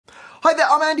Hi there,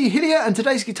 I'm Andy Hillier, and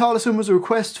today's guitar lesson was a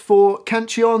request for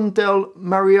Cancion Del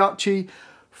Mariachi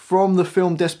from the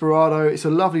film Desperado. It's a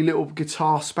lovely little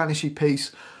guitar Spanishy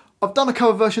piece. I've done a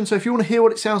cover version, so if you want to hear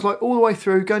what it sounds like all the way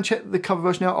through, go and check the cover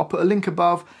version out. I'll put a link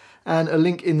above and a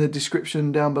link in the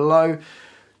description down below.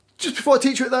 Just before I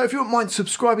teach you it though, if you wouldn't mind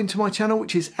subscribing to my channel,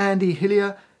 which is Andy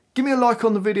Hillier, give me a like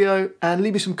on the video and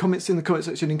leave me some comments in the comment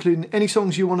section, including any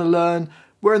songs you want to learn,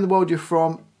 where in the world you're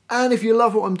from. And if you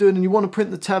love what I'm doing and you want to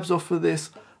print the tabs off for this,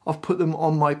 I've put them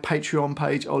on my Patreon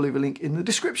page. I'll leave a link in the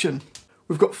description.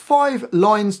 We've got 5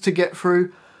 lines to get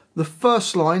through. The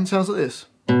first line sounds like this.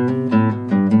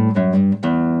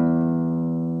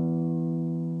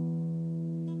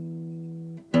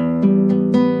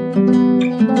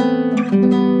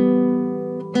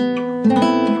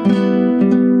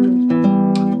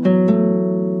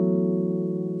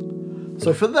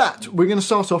 So for that, we're going to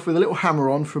start off with a little hammer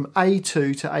on from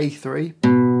A2 to A3,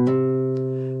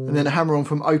 and then a hammer on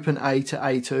from open A to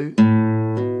A2.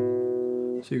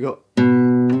 So you've got,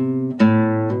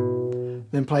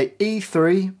 then play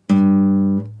E3,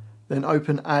 then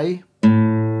open A,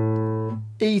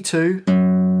 E2,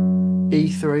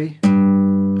 E3,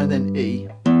 and then E.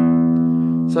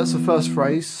 So that's the first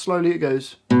phrase. Slowly it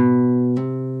goes.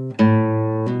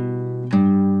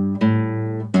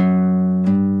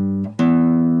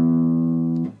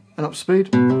 Up speed,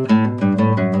 and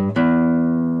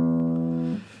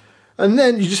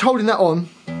then you're just holding that on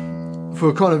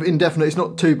for kind of indefinite. It's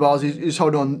not 2 bars, you're just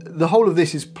holding on. The whole of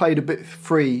this is played a bit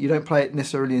free, you don't play it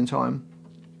necessarily in time.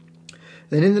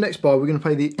 Then in the next bar we're going to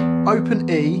play the open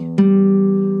E,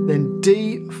 then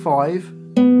D5,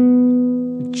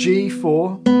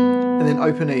 G4, and then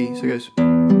open E. So it goes,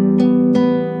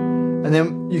 and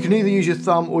then you can either use your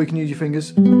thumb or you can use your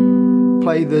fingers.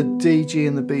 Play the D, G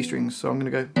and the B strings. So I'm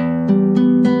going to go,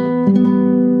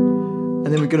 and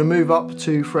then we're going to move up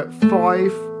to fret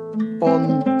 5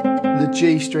 on the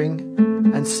G string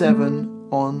and 7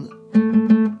 on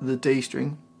the D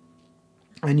string,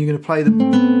 and you're going to play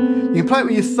you can play it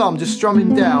with your thumb, just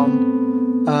strumming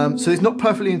down. So it's not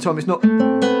perfectly in time. It's not.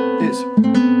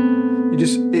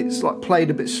 It's like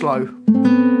played a bit slow.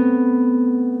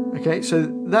 Okay, so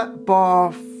that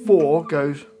bar 4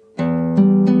 goes.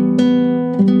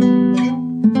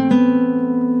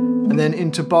 And then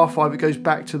into bar 5 it goes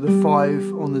back to the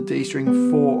 5 on the D string,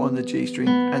 4 on the G string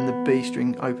and the B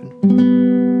string open.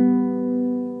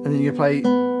 And then you play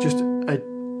just a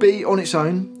B on its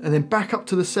own and then back up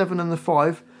to the 7 and the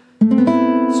 5,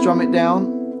 strum it down,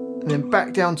 and then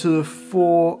back down to the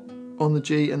 4 on the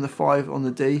G and the 5 on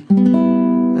the D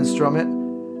and strum it,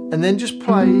 and then just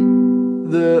play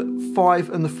the 5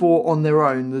 and the 4 on their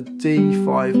own, the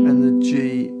D5 and the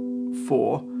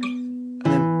G4.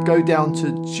 Go down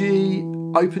to G,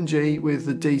 open G with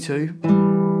the D2,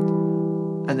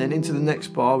 and then into the next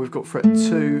bar we've got fret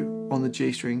 2 on the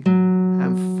G string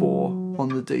and 4 on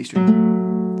the D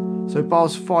string. So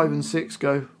bars 5 and 6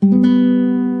 go.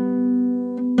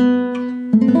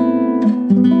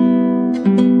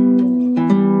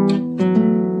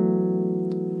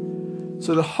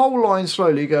 So the whole line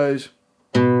slowly goes.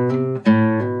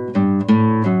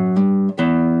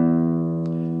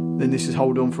 Then this is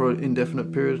hold on for an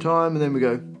indefinite period of time, and then we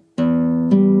go.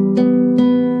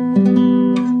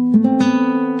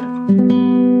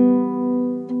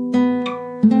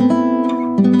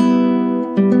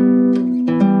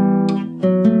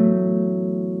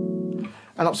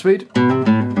 And up speed.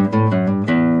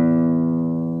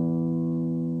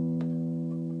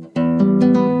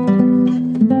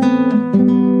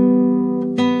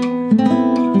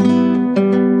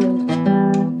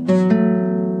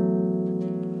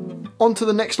 On to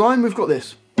the next line, we've got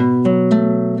this.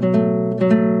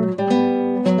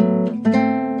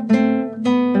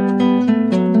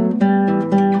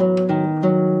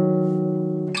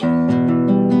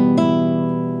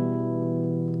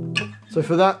 So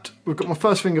for that, we've got my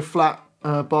first finger flat,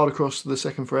 barred across the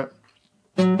 2nd fret,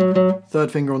 3rd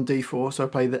finger on D4, so I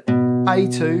play the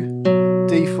A2,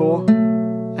 D4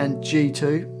 and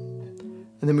G2,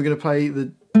 and then we're going to play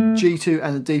the G2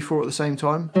 and the D4 at the same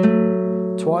time.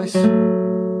 Twice,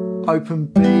 open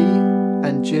B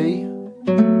and G,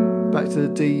 back to the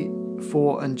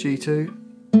D4 and G2,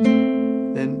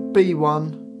 then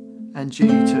B1 and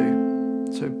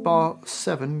G2. So bar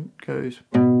 7 goes.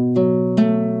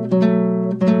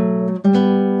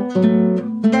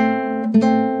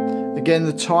 Again,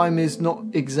 the time is not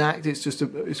exact, it's just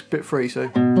it's a bit free,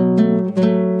 so.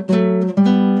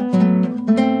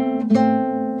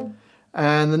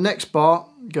 And the next bar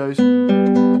goes,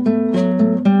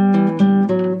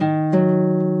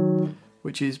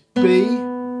 which is B,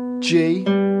 G,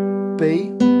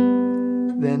 B,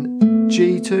 then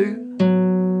G2,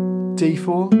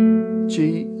 D4,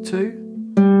 G2,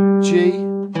 G,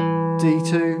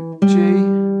 D2, G,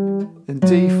 then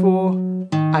D4,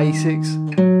 A6,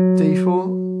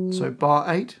 D4, so bar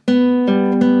 8.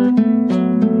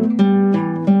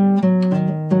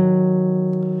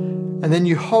 And then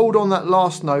you hold on that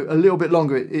last note a little bit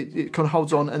longer, it kind of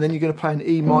holds on, and then you're going to play an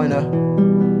E minor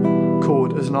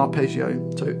chord as an arpeggio.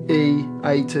 So E,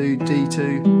 A2,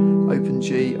 D2, open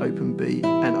G, open B,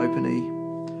 and open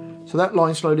E. So that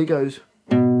line slowly goes.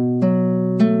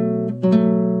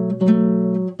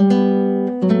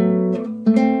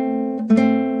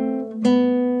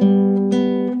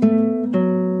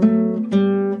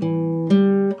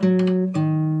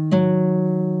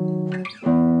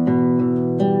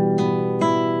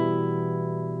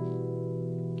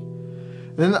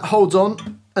 Then that holds on,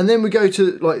 and then we go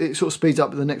to, like, it sort of speeds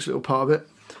up the next little part of it,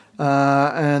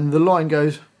 and the line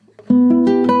goes.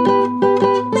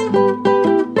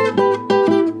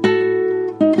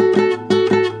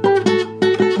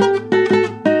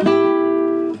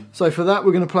 So for that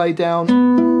we're going to play down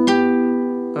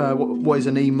what is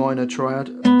an E minor triad,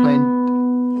 playing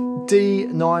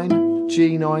D9,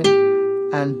 G9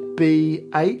 and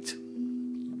B8,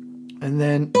 and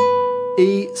then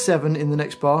E7 in the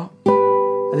next bar,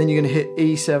 and then you're going to hit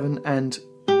E7 and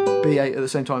B8 at the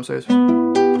same time, so it's,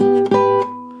 and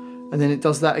then it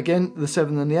does that again, the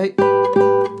 7 and the 8,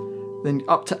 then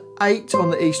up to 8 on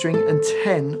the E string and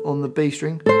 10 on the B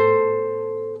string,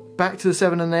 back to the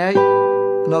 7 and the 8,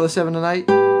 another 7 and 8,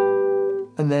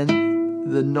 and then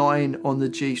the 9 on the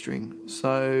G string.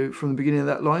 So from the beginning of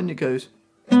that line it goes.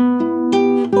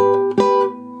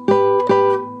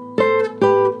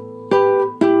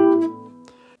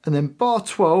 And then bar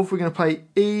 12 we're going to play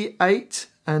E8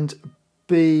 and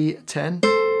B10,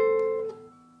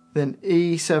 then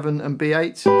E7 and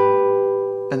B8,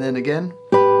 and then again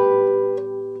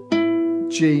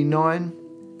G9,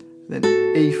 then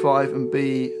E5 and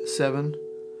B7,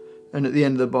 and at the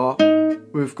end of the bar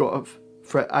we've got a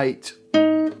fret 8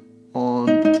 on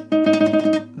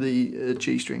the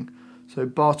G string. So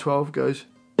bar 12 goes.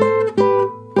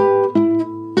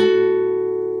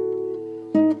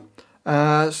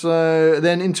 So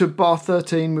then into bar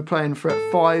 13 we're playing fret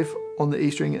 5 on the E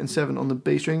string and 7 on the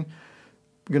B string.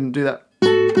 We're going to do that,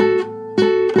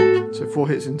 so 4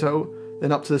 hits in total,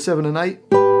 then up to the 7 and 8,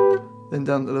 then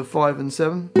down to the 5 and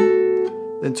 7,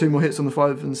 then 2 more hits on the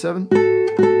 5 and 7,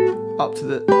 up to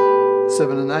the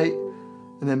 7 and 8,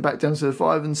 and then back down to the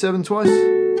 5 and 7 twice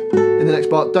in the next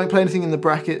bar. Don't play anything in the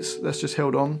brackets, that's just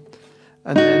held on,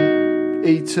 and then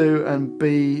E2 and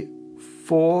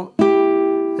B4,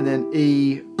 and then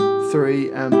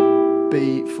E3 and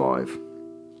B5.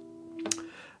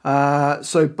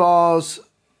 So bars,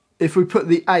 if we put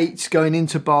the 8 going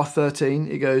into bar 13,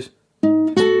 it goes.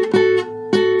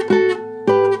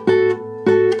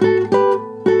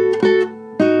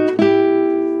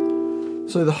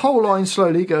 So the whole line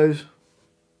slowly goes.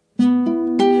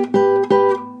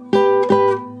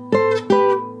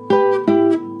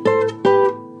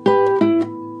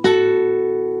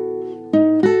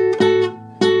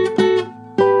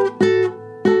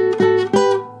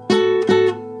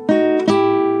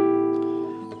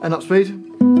 And up speed.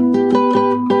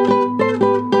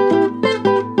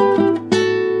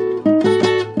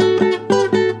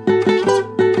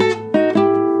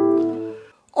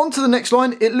 On to the next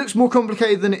line. It looks more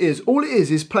complicated than it is. All it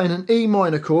is playing an E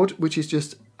minor chord, which is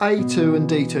just A2 and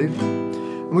D2.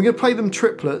 And we're going to play them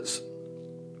triplets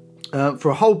for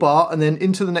a whole bar, and then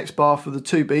into the next bar for the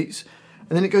 2 beats.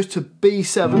 And then it goes to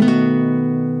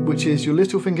B7, which is your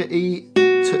little finger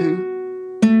E2,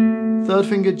 3rd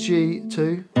finger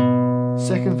G2,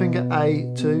 2nd finger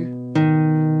A2,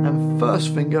 and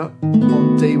 1st finger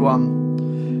on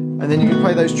D1. And then you can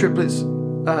play those triplets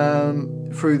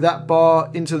through that bar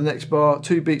into the next bar,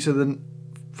 2 beats of the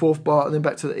 4th bar, and then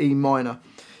back to the E minor.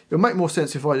 It'll make more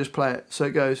sense if I just play it. So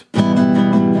it goes.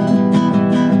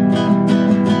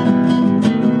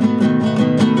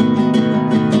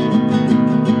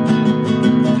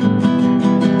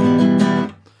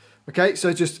 Okay,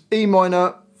 so just E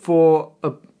minor for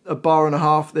a bar and a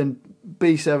half, then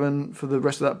B7 for the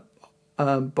rest of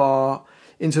that bar,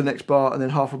 into the next bar, and then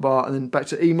half a bar, and then back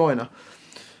to E minor.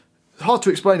 It's hard to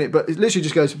explain it, but it literally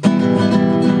just goes.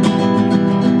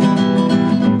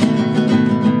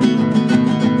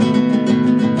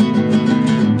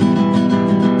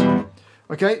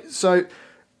 Okay, so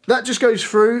that just goes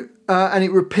through and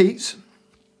it repeats,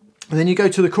 and then you go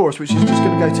to the chorus, which is just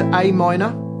going to go to A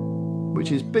minor,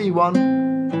 which is B1,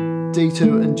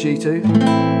 D2 and G2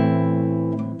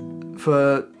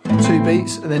 for 2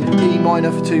 beats, and then E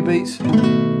minor for 2 beats,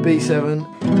 B7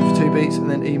 for 2 2 beats, and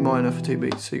then E minor for 2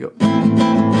 beats. So you got.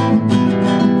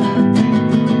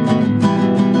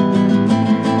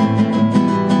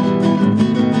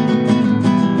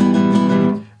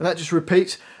 And that just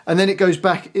repeats, and then it goes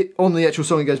back, on the actual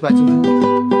song it goes back to the...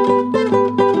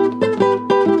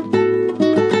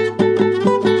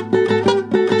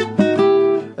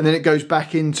 And then it goes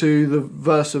back into the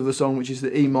verse of the song, which is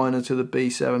the E minor to the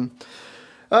B7.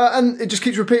 And it just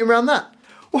keeps repeating around that.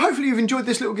 Well, hopefully you've enjoyed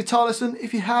this little guitar lesson.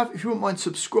 If you have, if you wouldn't mind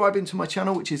subscribing to my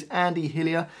channel, which is Andy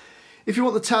Hillier. If you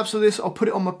want the tabs for this, I'll put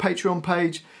it on my Patreon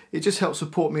page. It just helps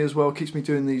support me as well, keeps me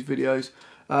doing these videos.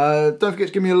 Don't forget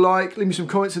to give me a like, leave me some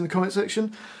comments in the comment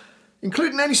section,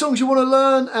 including any songs you want to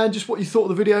learn and just what you thought of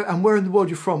the video and where in the world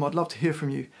you're from. I'd love to hear from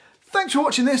you. Thanks for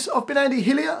watching this. I've been Andy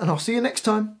Hillier, and I'll see you next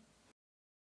time.